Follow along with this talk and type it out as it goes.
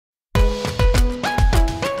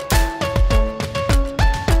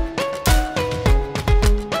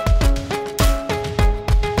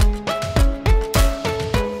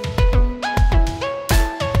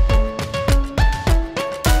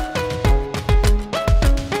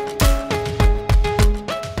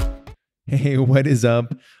Hey, what is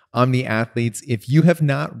up, OMNI athletes? If you have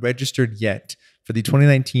not registered yet for the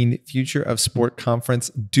 2019 Future of Sport Conference,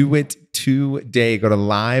 do it today. Go to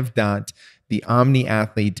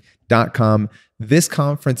live.theomniathlete.com. This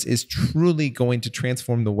conference is truly going to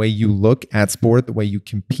transform the way you look at sport, the way you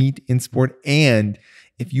compete in sport, and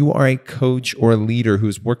if you are a coach or a leader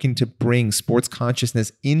who's working to bring sports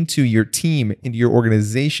consciousness into your team, into your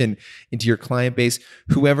organization, into your client base,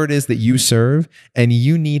 whoever it is that you serve, and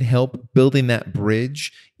you need help building that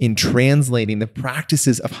bridge in translating the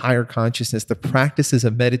practices of higher consciousness, the practices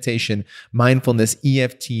of meditation, mindfulness,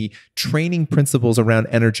 EFT, training principles around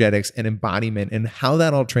energetics and embodiment, and how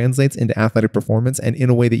that all translates into athletic performance and in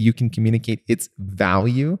a way that you can communicate its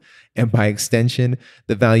value, and by extension,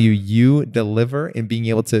 the value you deliver in being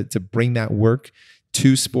able to bring that work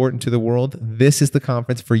to sport and to the world. This is the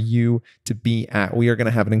conference for you to be at. We are going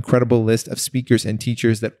to have an incredible list of speakers and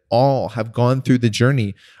teachers that all have gone through the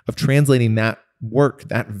journey of translating that work,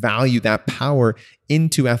 that value, that power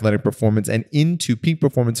into athletic performance and into peak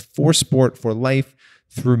performance for sport, for life,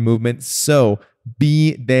 through movement. So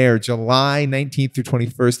be there July 19th through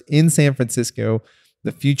 21st in San Francisco,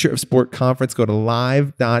 the Future of Sport Conference. Go to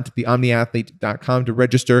live.theomniathlete.com to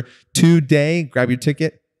register today. Grab your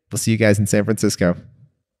ticket. We'll see you guys in San Francisco.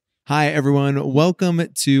 Hi, everyone. Welcome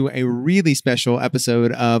to a really special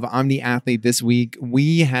episode of OMNI Athlete this week.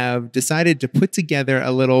 We have decided to put together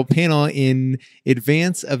a little panel in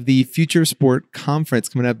advance of the Future Sport Conference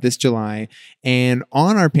coming up this July. And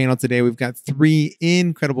on our panel today, we've got three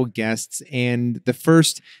incredible guests. And the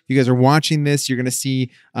first, if you guys are watching this, you're going to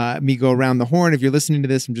see me go around the horn. If you're listening to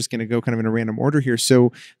this, I'm just going to go kind of in a random order here.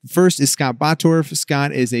 So first is Scott Bottorff.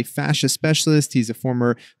 Scott is a fascia specialist. He's a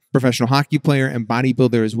former professional hockey player and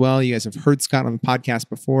bodybuilder as well. You guys have heard Scott on the podcast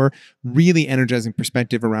before. Really energizing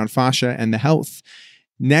perspective around fascia and the health.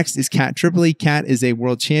 Next is Catt Tripoli. Catt is a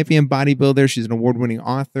world champion bodybuilder. She's an award-winning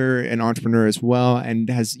author and entrepreneur as well. And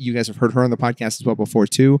you guys have heard her on the podcast as well before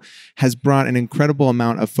too, has brought an incredible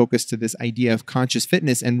amount of focus to this idea of conscious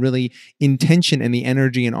fitness and really intention and the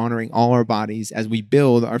energy and honoring all our bodies as we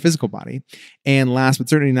build our physical body. And last but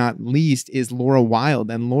certainly not least is Laura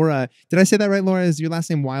Wilde. And Laura, did I say that right, Laura? Is your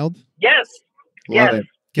last name Wilde? Yes. Love it.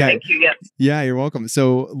 Okay. Thank you. Yes. Yeah, you're welcome.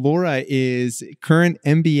 So Laura is current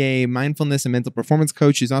MBA mindfulness and mental performance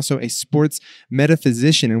coach. She's also a sports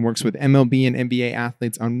metaphysician and works with MLB and NBA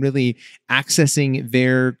athletes on really accessing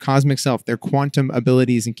their cosmic self, their quantum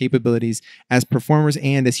abilities and capabilities as performers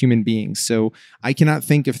and as human beings. So I cannot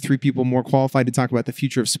think of three people more qualified to talk about the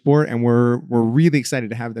future of sport, and we're really excited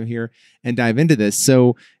to have them here and dive into this.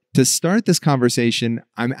 So to start this conversation,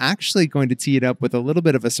 I'm actually going to tee it up with a little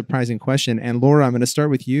bit of a surprising question. And Laura, I'm going to start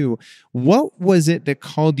with you. What was it that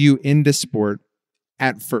called you into sport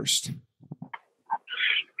at first?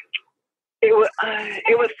 It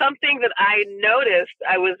was something that I noticed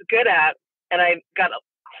I was good at, and I got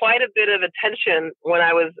quite a bit of attention when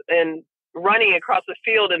I was running across the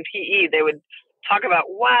field in PE. They would talk about,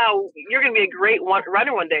 wow, you're going to be a great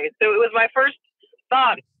runner one day. So it was my first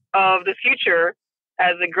thought of the future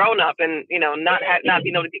as a grown-up and, not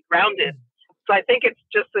being able to be grounded. So I think it's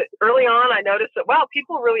just that early on I noticed that, wow,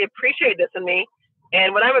 people really appreciate this in me.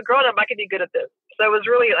 And when I'm a grown-up, I could be good at this. So it was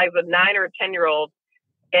really like a 9 or a 10-year-old.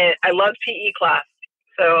 And I loved PE class.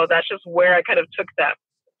 So that's just where I kind of took that.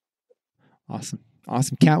 Awesome.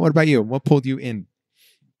 Catt, what about you? What pulled you in?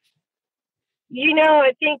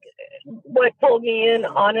 I think what pulled me in,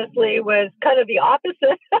 honestly, was kind of the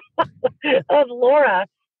opposite of Laura.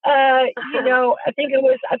 I think it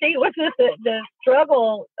was just the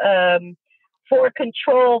struggle for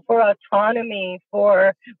control, for autonomy,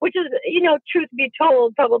 which is, truth be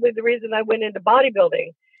told, probably the reason I went into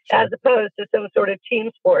bodybuilding as opposed to some sort of team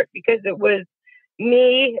sport, because it was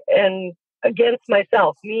me and against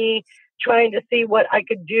myself, me trying to see what I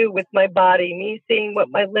could do with my body, me seeing what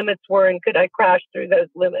my limits were and could I crash through those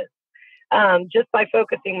limits just by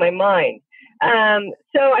focusing my mind.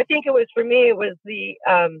 So I think it was the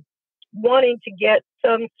wanting to get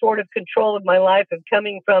some sort of control of my life, and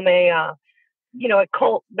coming from a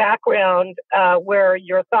cult background where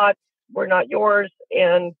your thoughts were not yours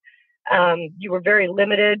and you were very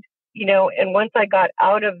limited, and once I got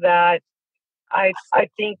out of that, I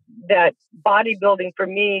think that bodybuilding for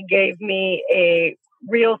me gave me a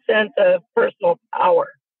real sense of personal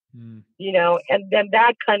power, and then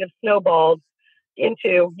that kind of snowballed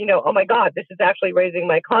into, oh my God, this is actually raising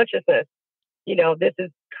my consciousness. This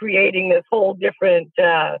is creating this whole different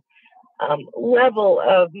level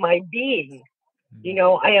of my being.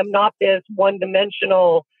 I am not this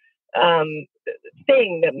one-dimensional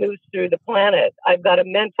thing that moves through the planet. I've got a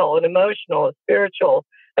mental, an emotional, a spiritual,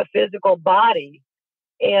 a physical body.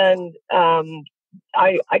 And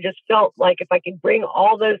I just felt like if I could bring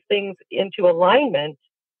all those things into alignment,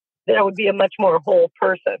 then I would be a much more whole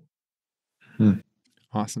person.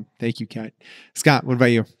 Awesome. Thank you, Catt. Scott, what about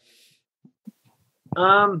you?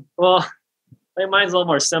 Well, I think mine's a little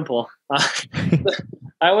more simple.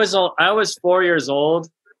 I was 4 years old,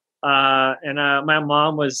 and my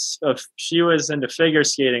mom she was into figure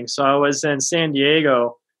skating. So I was in San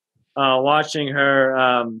Diego watching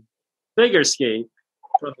her figure skate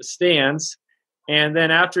from the stands. And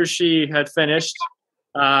then after she had finished,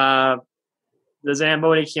 the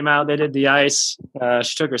Zamboni came out. They did the ice.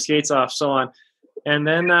 She took her skates off, so on. And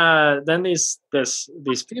then these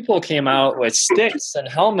people came out with sticks and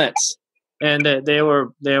helmets, and they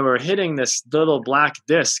were hitting this little black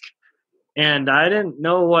disc. And I didn't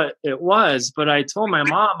know what it was, but I told my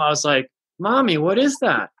mom, I was like, "Mommy, what is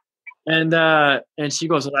that?" And she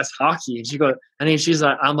goes, "Well, that's hockey." And she goes, and then she's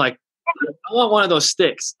like, I'm like, "I want one of those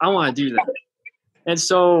sticks. I want to do that." And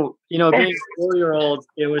so, being a 4-year-old,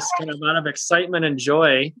 it was kind of out of excitement and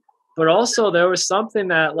joy, but also there was something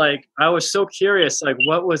that, like, I was so curious, like,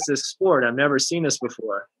 what was this sport? I've never seen this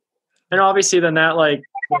before. And obviously then that, like,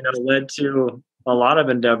 led to a lot of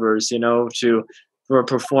endeavors, for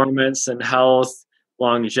performance and health,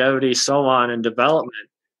 longevity, so on, and development.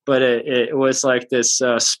 But it was like this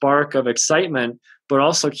spark of excitement, but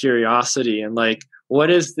also curiosity. And like,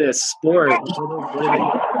 what is this sport?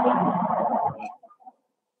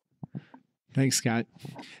 Thanks, Scott.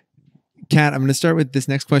 Catt, I'm going to start with this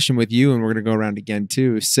next question with you, and we're going to go around again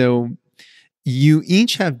too. So you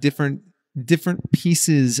each have different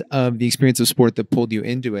pieces of the experience of sport that pulled you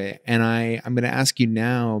into it. And I'm going to ask you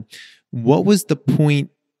now, what was the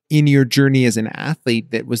point in your journey as an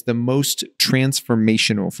athlete that was the most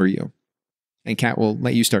transformational for you? And Catt, we'll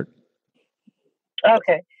let you start.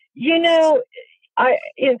 Okay.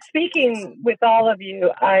 In speaking with all of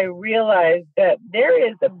you, I realized that there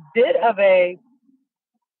is a bit of a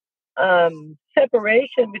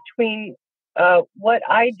separation between what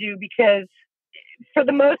I do, because for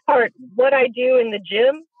the most part, what I do in the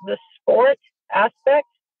gym, the sport aspect,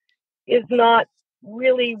 is not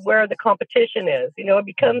really where the competition is. It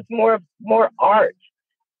becomes more art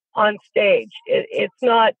on stage. It's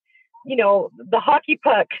not, the hockey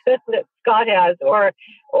puck that Scott has, or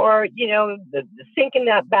the sink in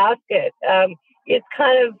that basket. It's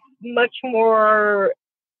kind of much more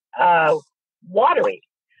watery.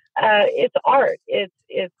 It's art.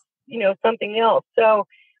 It's something else. So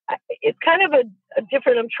it's kind of a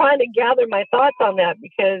different. I'm trying to gather my thoughts on that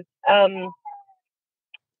because I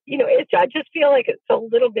just feel like it's a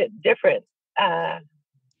little bit different.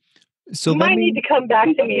 So you might need to come back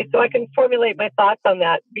to me so I can formulate my thoughts on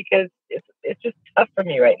that, because it's just tough for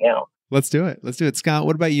me right now. Let's do it. Scott,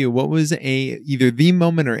 what about you? What was either the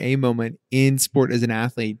moment or a moment in sport as an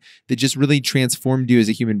athlete that just really transformed you as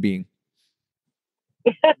a human being?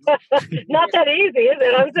 Not that easy, is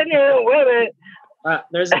it? I'm sitting here and wait a minute.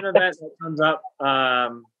 There's an event that comes up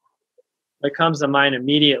that comes to mind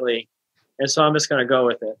immediately. And so I'm just going to go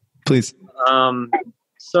with it. Please.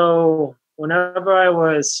 So whenever I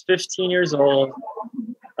was 15 years old,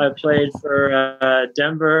 I played for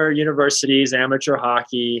Denver University's amateur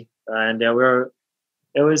hockey, and it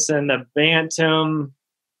was in the Bantam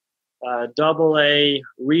AA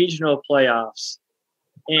regional playoffs,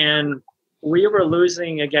 and we were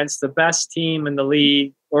losing against the best team in the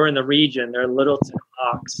league or in the region. They're Littleton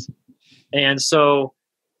Hawks, and so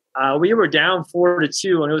we were down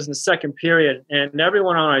 4-2, and it was in the second period, and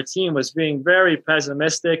everyone on our team was being very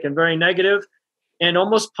pessimistic and very negative, and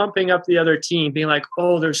almost pumping up the other team, being like,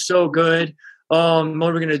 "Oh, they're so good. What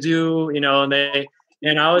are we gonna do?"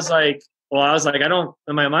 And I was like,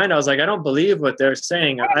 in my mind, I was like, I don't believe what they're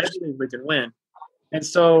saying. I believe we can win. And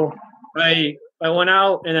so I went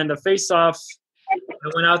out, and then the face-off, I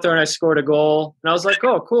went out there and I scored a goal, and I was like,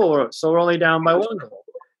 "Oh, cool. So we're only down by 1 goal."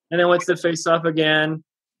 And then went to the face-off again,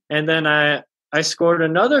 and then I scored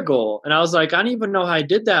another goal, and I was like, I don't even know how I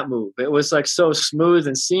did that move. It was like so smooth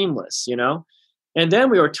and seamless, And then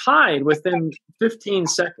we were tied within 15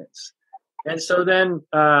 seconds. And so then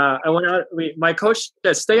I went out. My coach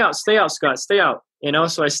said, "Stay out, Scott, stay out."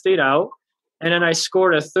 So I stayed out, and then I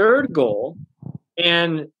scored a third goal,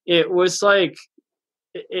 and it was like,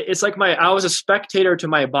 it's like I was a spectator to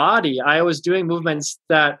my body. I was doing movements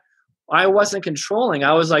that I wasn't controlling.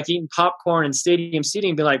 I was like eating popcorn in stadium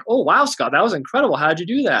seating, be like, "Oh, wow, Scott, that was incredible. How'd you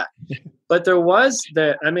do that?" But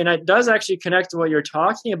it does actually connect to what you're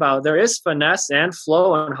talking about. There is finesse and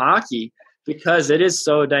flow in hockey because it is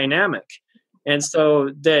so dynamic. And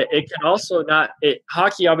so it can also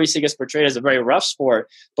hockey obviously gets portrayed as a very rough sport,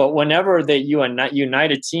 but whenever you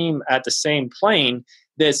unite a team at the same plane,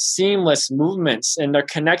 this seamless movements, and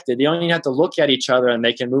they're connected. They don't even have to look at each other, and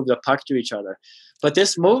they can move the puck to each other. But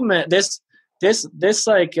this movement, this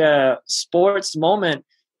like sports moment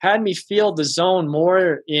had me feel the zone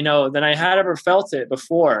more, than I had ever felt it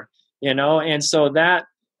before, and so that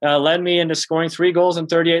led me into scoring 3 goals in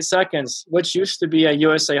 38 seconds, which used to be a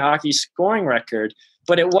USA Hockey scoring record.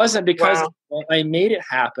 But it wasn't because I made it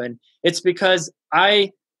happen. It's because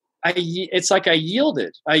it's like I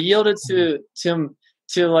yielded. I yielded to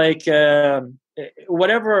like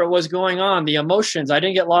whatever was going on, the emotions. I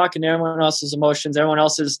didn't get locked in everyone else's emotions, everyone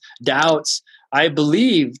else's doubts. I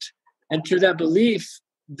believed, and through that belief,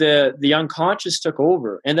 the unconscious took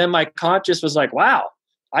over, and then my conscious was like, "Wow,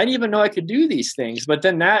 I didn't even know I could do these things." But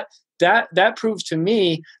then that proves to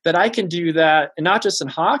me that I can do that, and not just in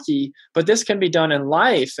hockey, but this can be done in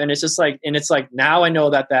life. And it's just like, now I know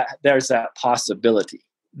that there's that possibility.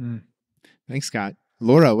 Thanks, Scott.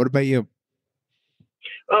 Laura, what about you?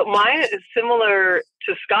 Well, mine is similar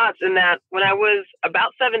to Scott's in that when I was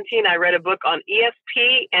about 17, I read a book on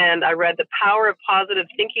ESP, and I read The Power of Positive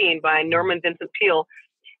Thinking by Norman Vincent Peale.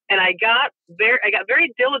 And I got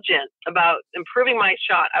very diligent about improving my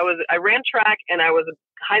shot. I ran track, and I was a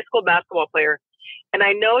high school basketball player. And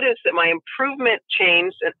I noticed that my improvement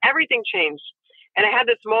changed and everything changed. And I had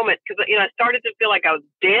this moment because, I started to feel like I was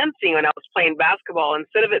dancing when I was playing basketball.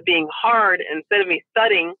 Instead of it being hard, instead of me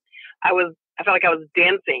studying, I felt like I was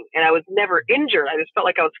dancing, and I was never injured. I just felt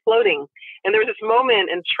like I was floating. And there was this moment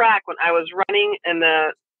in track when I was running in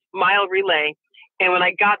the mile relay. And when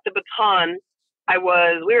I got the baton, we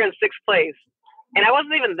were in 6th place, and I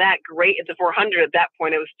wasn't even that great at the 400 at that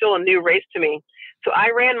point. It was still a new race to me. So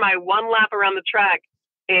I ran my 1 lap around the track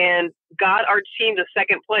and got our team to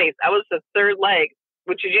 2nd place. I was the 3rd leg,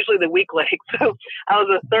 which is usually the weak leg. So I was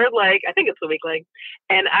the 3rd leg. I think it's the weak leg.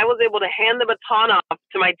 And I was able to hand the baton off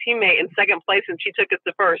to my teammate in 2nd place, and she took us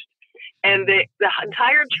to 1st. And the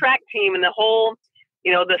entire track team and the whole,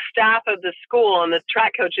 the staff of the school and the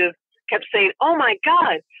track coaches kept saying, "Oh my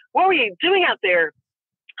God, what were you doing out there?"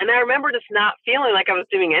 And I remember just not feeling like I was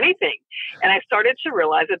doing anything. And I started to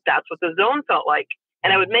realize that that's what the zone felt like.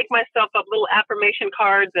 And I would make myself up little affirmation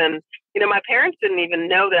cards. And, my parents didn't even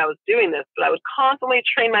know that I was doing this, but I would constantly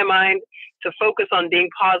train my mind to focus on being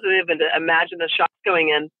positive and to imagine the shots going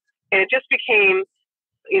in. And it just became,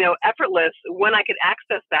 effortless when I could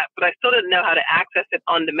access that, but I still didn't know how to access it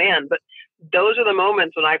on demand. But those are the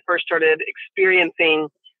moments when I first started experiencing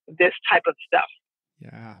this type of stuff.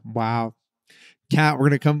 Yeah. Wow. Catt, we're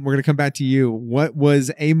gonna come back to you. What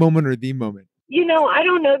was a moment or the moment? I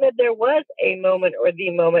don't know that there was a moment or the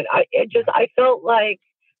moment. I felt like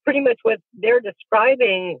pretty much what they're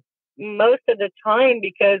describing most of the time,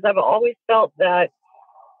 because I've always felt that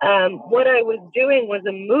what I was doing was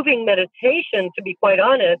a moving meditation, to be quite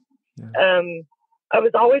honest. Yeah.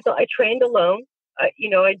 I trained alone. I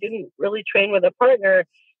didn't really train with a partner.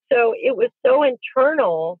 So it was so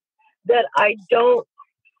internal that I don't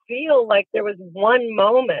feel like there was one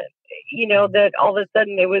moment, that all of a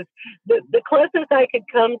sudden it was the closest I could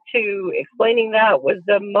come to explaining that was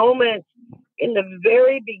the moment in the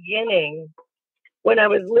very beginning when I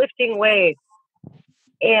was lifting weights,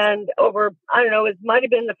 and over, I don't know, it might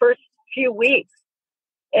have been the first few weeks,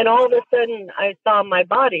 and all of a sudden I saw my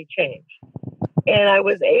body change, and I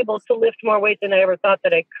was able to lift more weight than I ever thought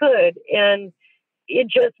that I could. And it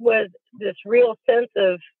just was this real sense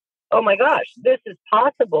of, oh my gosh, this is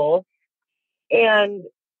possible, and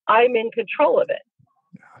I'm in control of it.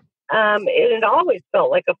 It always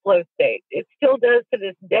felt like a flow state. It still does to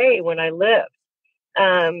this day when I lift.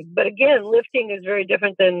 But again, lifting is very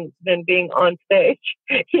different than being on stage.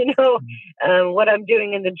 What I'm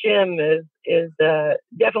doing in the gym is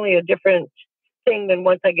definitely a different thing than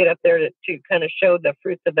once I get up there to kind of show the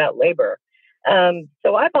fruits of that labor.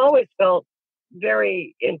 So I've always felt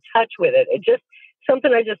very in touch with it. It just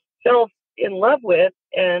something I just fell in love with,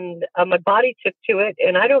 and my body took to it.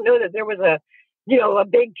 And I don't know that there was a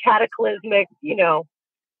big cataclysmic,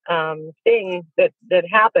 thing that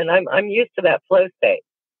happened. I'm used to that flow state.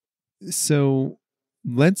 So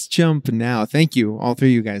let's jump now. Thank you, all three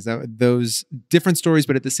of you guys. Those different stories,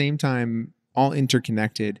 but at the same time, all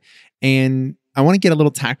interconnected. And I want to get a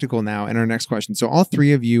little tactical now in our next question. So all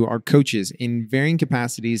three of you are coaches in varying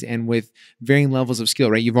capacities and with varying levels of skill,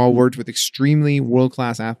 right? You've all worked with extremely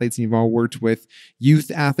world-class athletes, and you've all worked with youth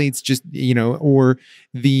athletes, just, or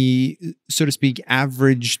the, so to speak,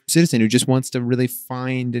 average citizen who just wants to really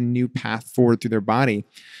find a new path forward through their body.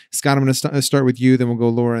 Scott, I'm going to start with you, then we'll go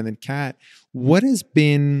Laura and then Catt. What has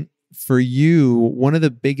been for you one of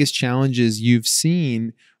the biggest challenges you've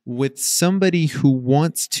seen with somebody who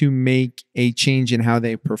wants to make a change in how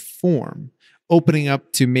they perform opening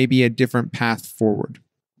up to maybe a different path forward?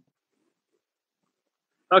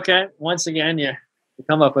 Okay. Once again, you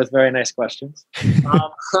come up with very nice questions.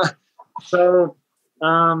 So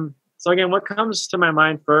again, what comes to my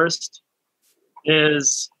mind first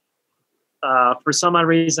is, for some odd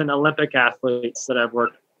reason, Olympic athletes that I've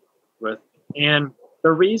worked with. And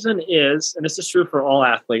the reason is, and this is true for all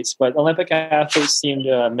athletes, but Olympic athletes seem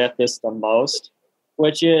to admit this the most,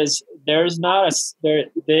 which is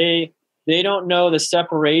they don't know the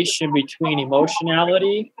separation between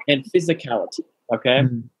emotionality and physicality. Okay.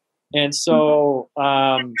 Mm-hmm. And so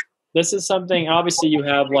this is something, obviously you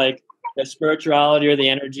have like the spirituality or the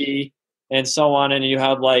energy and so on. And you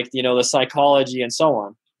have like, the psychology and so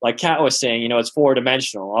on. Like Catt was saying, it's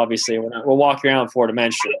 4-dimensional. Obviously we're walking around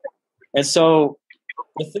 4-dimensional. And so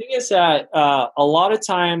the thing is that a lot of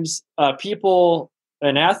times people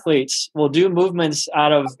and athletes will do movements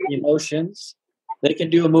out of emotions. They can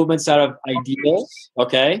do movements out of ideals.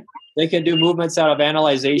 Okay. They can do movements out of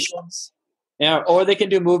analyzations. Or they can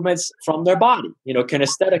do movements from their body,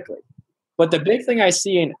 kinesthetically. But the big thing I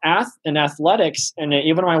see in athletics, and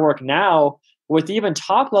even my work now with even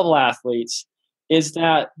top level athletes, is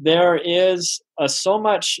that there is so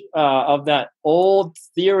much of that old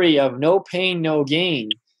theory of no pain, no gain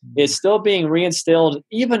is still being reinstilled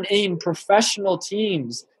even in professional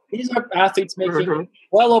teams. These are athletes making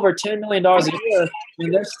well over $10 million a year,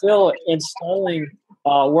 and they're still installing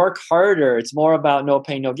work harder. It's more about no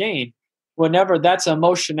pain, no gain. Whenever that's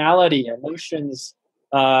emotionality, emotions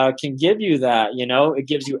can give you that, it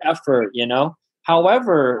gives you effort,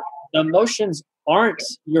 However, emotions aren't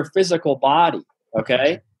your physical body,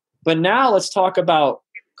 okay? But now let's talk about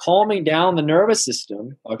calming down the nervous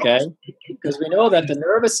system, okay? Because we know that the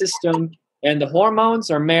nervous system and the hormones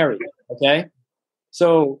are married, okay?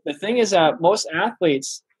 So the thing is that most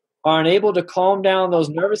athletes are unable to calm down those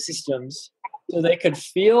nervous systems so they can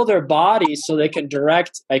feel their body, so they can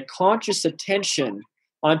direct a conscious attention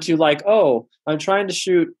onto like, oh, I'm trying to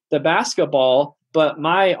shoot the basketball, but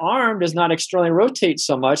my arm does not externally rotate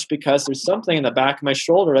so much because there's something in the back of my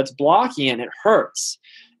shoulder that's blocking it and it hurts.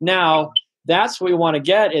 Now, that's what we want to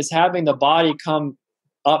get, is having the body come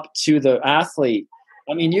up to the athlete.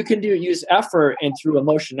 I mean, you can use effort and through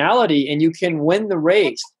emotionality, and you can win the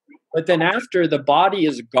race. But then after, the body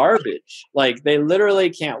is garbage. Like they literally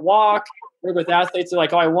can't walk. Work with athletes, they're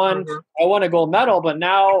like, oh, I won a gold medal, but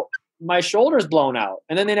now my shoulder's blown out,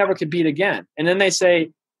 and then they never compete again. And then they say,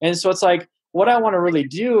 and so it's like, what I want to really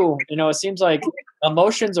do, it seems like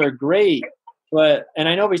emotions are great, but, and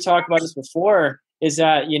I know we talked about this before, is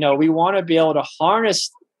that, we want to be able to harness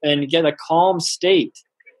and get a calm state,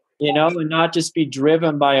 and not just be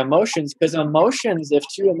driven by emotions, because emotions, if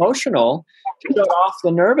too emotional, shut off the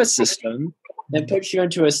nervous system and puts you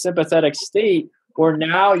into a sympathetic state where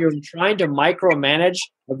now you're trying to micromanage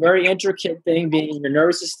a very intricate thing being your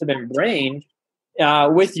nervous system and brain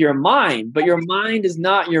with your mind, but your mind is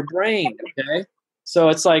not your brain, okay? So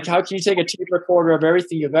it's like, how can you take a tape recorder of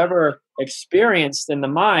everything you've ever experienced in the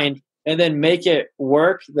mind and then make it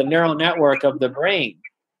work, the neural network of the brain?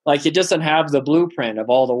 Like it doesn't have the blueprint of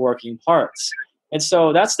all the working parts. And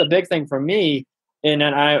so that's the big thing for me. And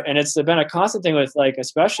it's been a constant thing with like,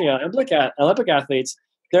 especially Olympic athletes.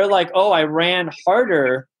 They're like, oh, I ran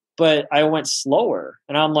harder, but I went slower.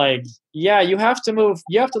 And I'm like, yeah, you have to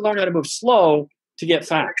learn how to move slow to get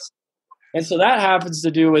fast. And so that happens to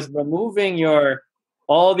do with removing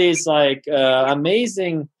all these like you have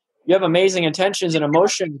amazing intentions and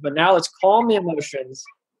emotions, but now let's calm the emotions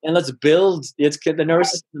and let's get the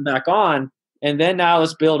nervous system back on. And then now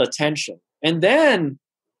let's build attention. And then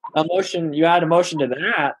you add emotion to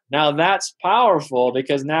that. Now that's powerful,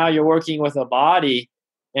 because now you're working with a body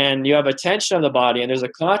and you have attention of the body and there's a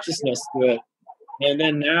consciousness to it. And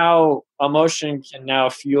then now emotion can now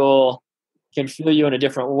fuel you in a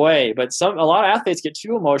different way. But a lot of athletes get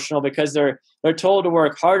too emotional because they're told to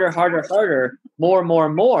work harder,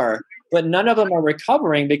 more. But none of them are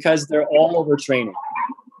recovering because they're all overtraining.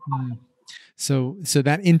 So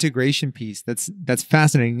that integration piece, that's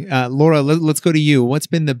fascinating. Laura, let's go to you. What's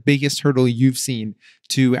been the biggest hurdle you've seen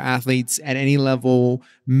to athletes at any level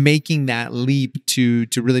making that leap to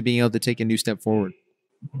really being able to take a new step forward?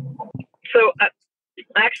 So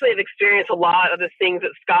I actually have experienced a lot of the things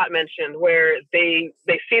that Scott mentioned, where they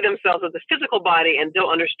see themselves as a physical body and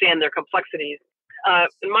don't understand their complexities.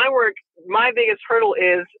 In my work, my biggest hurdle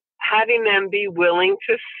is having them be willing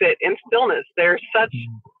to sit in stillness. They're such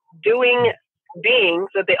doing beings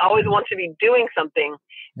that they always want to be doing something,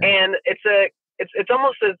 and it's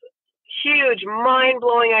almost this huge,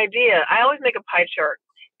 mind-blowing idea. I always make a pie chart,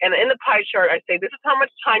 and in the pie chart, I say, this is how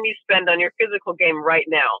much time you spend on your physical game right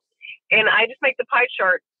now. And I just make the pie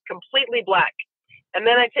chart completely black. And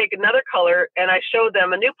then I take another color and I show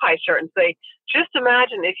them a new pie chart and say, just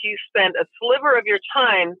imagine if you spend a sliver of your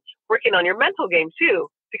time working on your mental game too,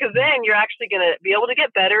 because then you're actually going to be able to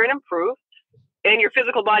get better and improve. And your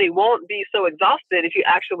physical body won't be so exhausted if you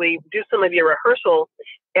actually do some of your rehearsal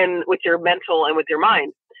and with your mental and with your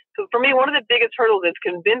mind. So for me, one of the biggest hurdles is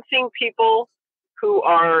convincing people who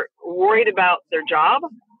are worried about their job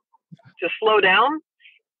to slow down,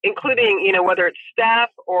 including, whether it's staff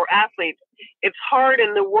or athletes. It's hard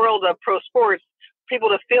in the world of pro sports, people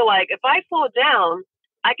to feel like if I slow down,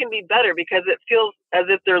 I can be better, because it feels as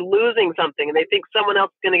if they're losing something and they think someone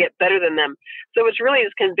else is going to get better than them. So it's really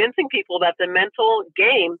is convincing people that the mental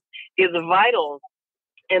game is vital.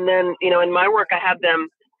 And then, in my work, I have them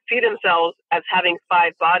see themselves as having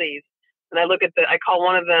 5 bodies. And I look at I call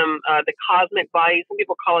one of them the cosmic body. Some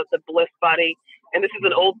people call it the bliss body. And this is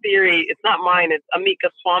an old theory. It's not mine. It's Amit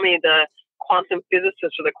Goswami, the quantum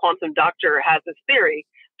physicist or the quantum doctor, has this theory.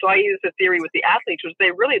 So I use the theory with the athletes, which they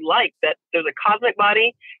really like, that there's a cosmic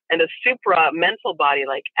body and a supra mental body,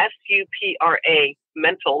 like SUPRA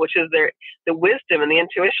mental, which is the wisdom and the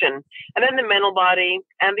intuition, and then the mental body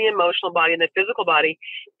and the emotional body and the physical body.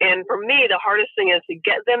 And for me, the hardest thing is to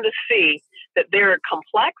get them to see that they're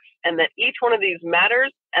complex and that each one of these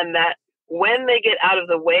matters, and that when they get out of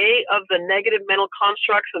the way of the negative mental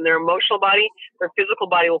constructs in their emotional body, their physical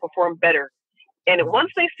body will perform better. And once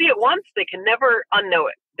they see it once, they can never unknow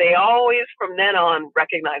it. They always, from then on,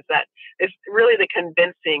 recognize that. It's really the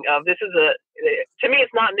convincing of this is to me,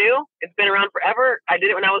 it's not new. It's been around forever. I did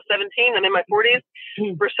it when I was 17. I'm in my 40s.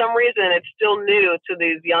 For some reason, it's still new to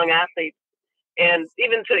these young athletes and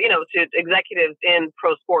even to executives in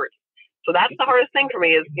pro sports. So that's the hardest thing for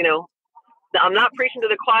me is, I'm not preaching to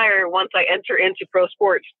the choir once I enter into pro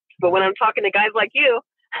sports. But when I'm talking to guys like you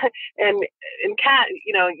and Catt,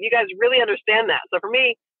 you guys really understand that. So for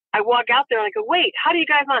me, I walk out there and I go, wait, how do you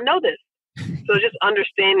guys not know this? So just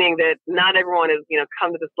understanding that not everyone has,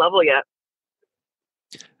 come to this level yet.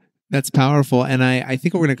 That's powerful. And I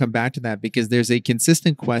think we're going to come back to that, because there's a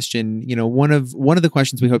consistent question. One of the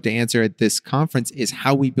questions we hope to answer at this conference is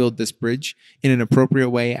how we build this bridge in an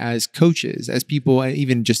appropriate way as coaches, as people,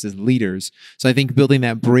 even just as leaders. So I think building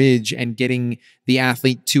that bridge and getting the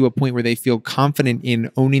athlete to a point where they feel confident in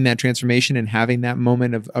owning that transformation and having that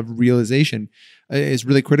moment of realization is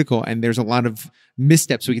really critical. And there's a lot of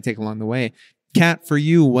missteps we can take along the way. Catt, for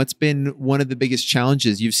you, what's been one of the biggest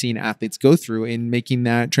challenges you've seen athletes go through in making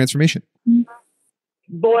that transformation?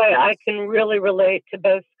 Boy, I can really relate to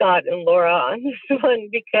both Scott and Laura on this one,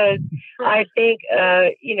 because I think,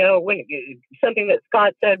 when something that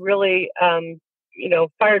Scott said really,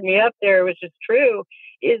 fired me up there, which is true,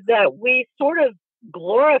 is that we sort of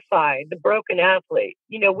glorify the broken athlete.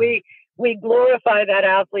 We glorify that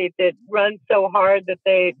athlete that runs so hard that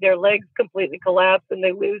their legs completely collapse and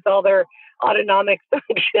they lose all their autonomic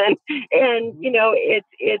function. And,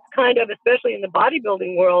 it's kind of, especially in the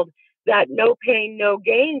bodybuilding world, that no pain, no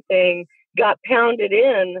gain thing got pounded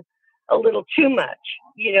in a little too much,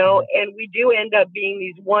 and we do end up being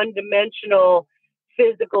these one-dimensional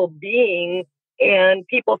physical beings, and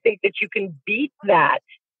people think that you can beat that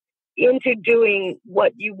into doing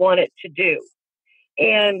what you want it to do.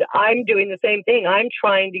 And I'm doing the same thing. I'm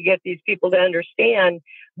trying to get these people to understand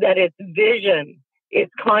that it's vision,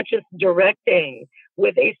 it's conscious directing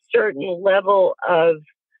with a certain level of,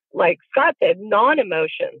 like Scott said,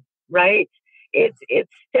 non-emotion, right? It's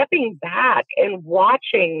stepping back and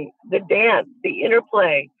watching the dance, the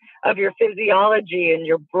interplay of your physiology and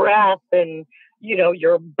your breath and,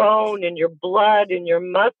 your bone and your blood and your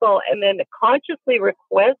muscle, and then consciously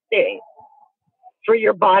requesting for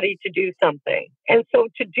your body to do something. And so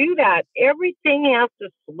to do that, everything has to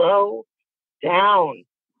slow down.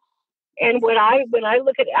 And when I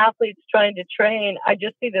look at athletes trying to train, I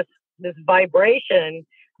just see this vibration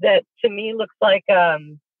that to me looks like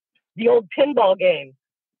the old pinball game.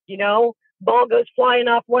 Ball goes flying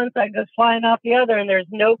off one side, goes flying off the other, and there's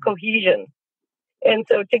no cohesion. And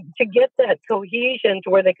so to get that cohesion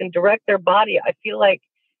to where they can direct their body, I feel like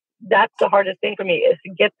that's the hardest thing for me, is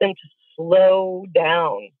to get them to slow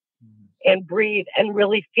down and breathe and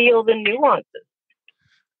really feel the nuances,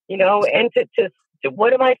 and to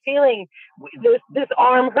what am I feeling? This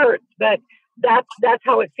arm hurts, but that's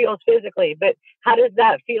how it feels physically. But how does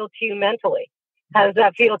that feel to you mentally? How does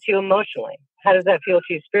that feel to you emotionally? How does that feel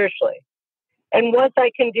to you spiritually? And once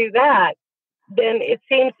I can do that, then it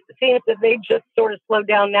seems that they just sort of slow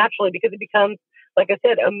down naturally, because it becomes, like I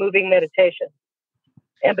said, a moving meditation.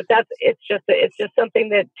 But it's just something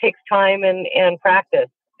that takes time and practice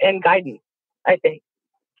and guidance, I think.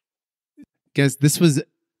 Guys, this was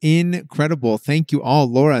incredible. Thank you all.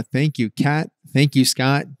 Laura, thank you. Catt, thank you.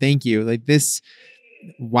 Scott, thank you. Like this,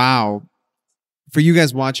 wow. For you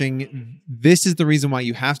guys watching, this is the reason why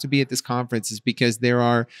you have to be at this conference, is because there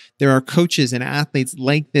are coaches and athletes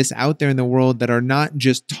like this out there in the world that are not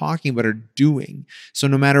just talking, but are doing. So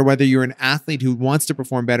no matter whether you're an athlete who wants to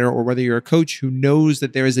perform better, or whether you're a coach who knows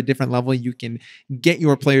that there is a different level you can get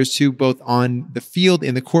your players to, both on the field,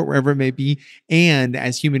 in the court, wherever it may be, and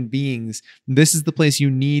as human beings, this is the place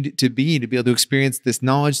you need to be able to experience this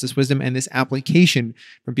knowledge, this wisdom, and this application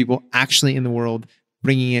from people actually in the world,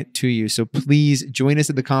 bringing it to you. So please join us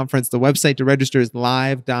at the conference. The website to register is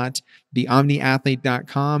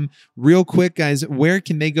live.theomniathlete.com. Real quick, guys, where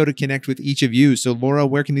can they go to connect with each of you? So Laura,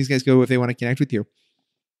 where can these guys go if they want to connect with you?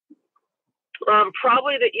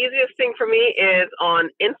 Probably the easiest thing for me is on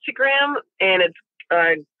Instagram, and it's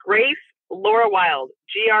Grace Laura Wilde,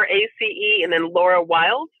 Grace, and then Laura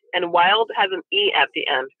Wilde, and Wilde has an E at the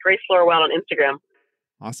end. Grace Laura Wilde on Instagram.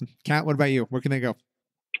 Awesome. Catt, what about you? Where can they go?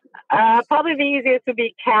 Probably the easiest would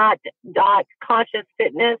be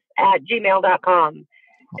catt.consciousfitness@gmail.com.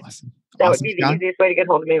 Awesome. That would be the easiest way to get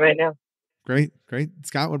hold of me right now. Great.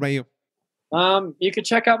 Scott, what about you? You can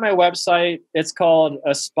check out my website. It's called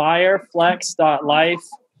aspireflex.life.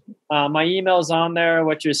 My email is on there,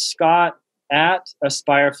 which is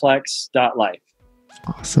scott@aspireflex.life.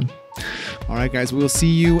 Awesome. All right, guys, we'll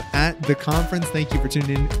see you at the conference. Thank you for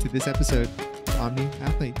tuning in to this episode of Omni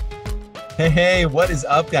Athlete. Hey, what is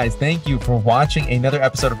up, guys? Thank you for watching another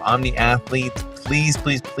episode of Omni Athlete. Please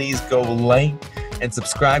go like and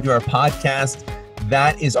subscribe to our podcast.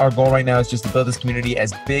 That is our goal right now, is just to build this community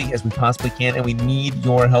as big as we possibly can, and we need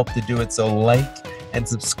your help to do it. So like and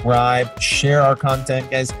subscribe, share our content,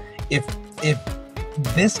 guys. If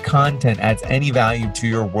this content adds any value to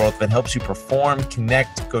your world, if it helps you perform,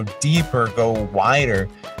 connect, go deeper, go wider,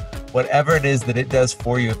 whatever it is that it does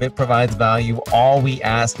for you, if it provides value, all we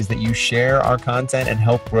ask is that you share our content and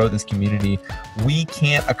help grow this community. We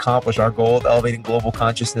can't accomplish our goal of elevating global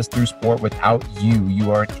consciousness through sport without you.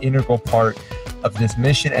 You are an integral part of this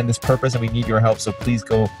mission and this purpose, and we need your help. So please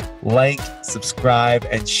go like, subscribe,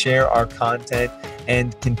 and share our content,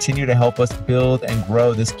 and continue to help us build and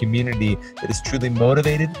grow this community that is truly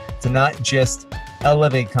motivated to not just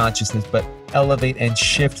elevate consciousness, but elevate and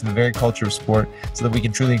shift the very culture of sport, so that we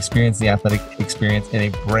can truly experience the athletic experience in a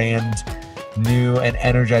brand new and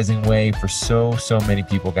energizing way for so many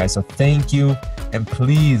people, guys. So thank you, and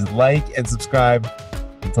please like and subscribe.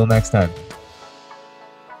 Until next time.